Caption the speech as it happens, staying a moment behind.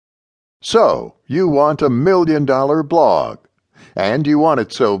So, you want $1 million blog, and you want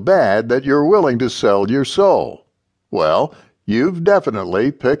it so bad that you're willing to sell your soul. Well, you've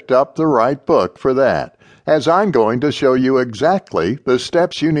definitely picked up the right book for that, as I'm going to show you exactly the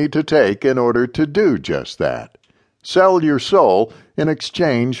steps you need to take in order to do just that. Sell your soul in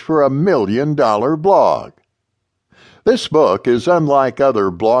exchange for $1 million blog. This book is unlike other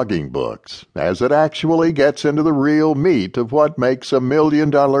blogging books, as it actually gets into the real meat of what makes $1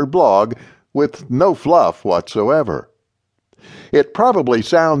 million blog with no fluff whatsoever. It probably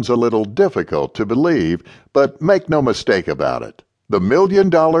sounds a little difficult to believe, but make no mistake about it. The $1 million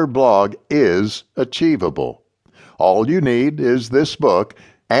blog is achievable. All you need is this book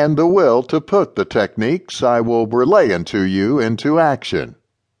and the will to put the techniques I will relay to you into action.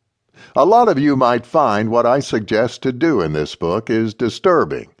 A lot of you might find what I suggest to do in this book is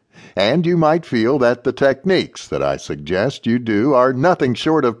disturbing, and you might feel that the techniques that I suggest you do are nothing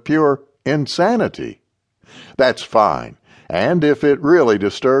short of pure insanity. That's fine, and if it really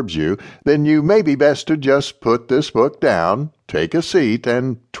disturbs you, then you may be best to just put this book down, take a seat,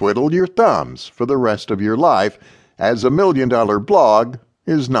 and twiddle your thumbs for the rest of your life, as $1 million blog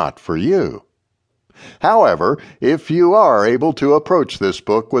is not for you. However, if you are able to approach this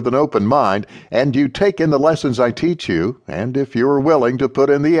book with an open mind, and you take in the lessons I teach you, and if you're willing to put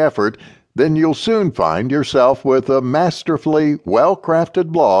in the effort, then you'll soon find yourself with a masterfully well-crafted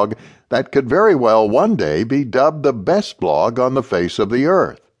blog that could very well one day be dubbed the best blog on the face of the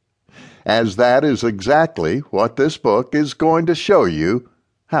earth. As that is exactly what this book is going to show you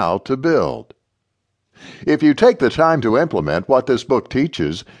how to build. If you take the time to implement what this book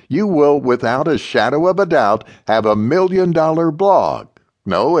teaches, you will, without a shadow of a doubt, have $1 million blog.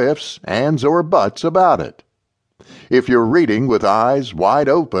 No ifs, ands, or buts about it. If you're reading with eyes wide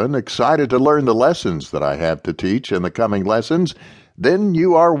open, excited to learn the lessons that I have to teach in the coming lessons, then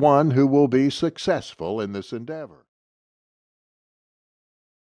you are one who will be successful in this endeavor.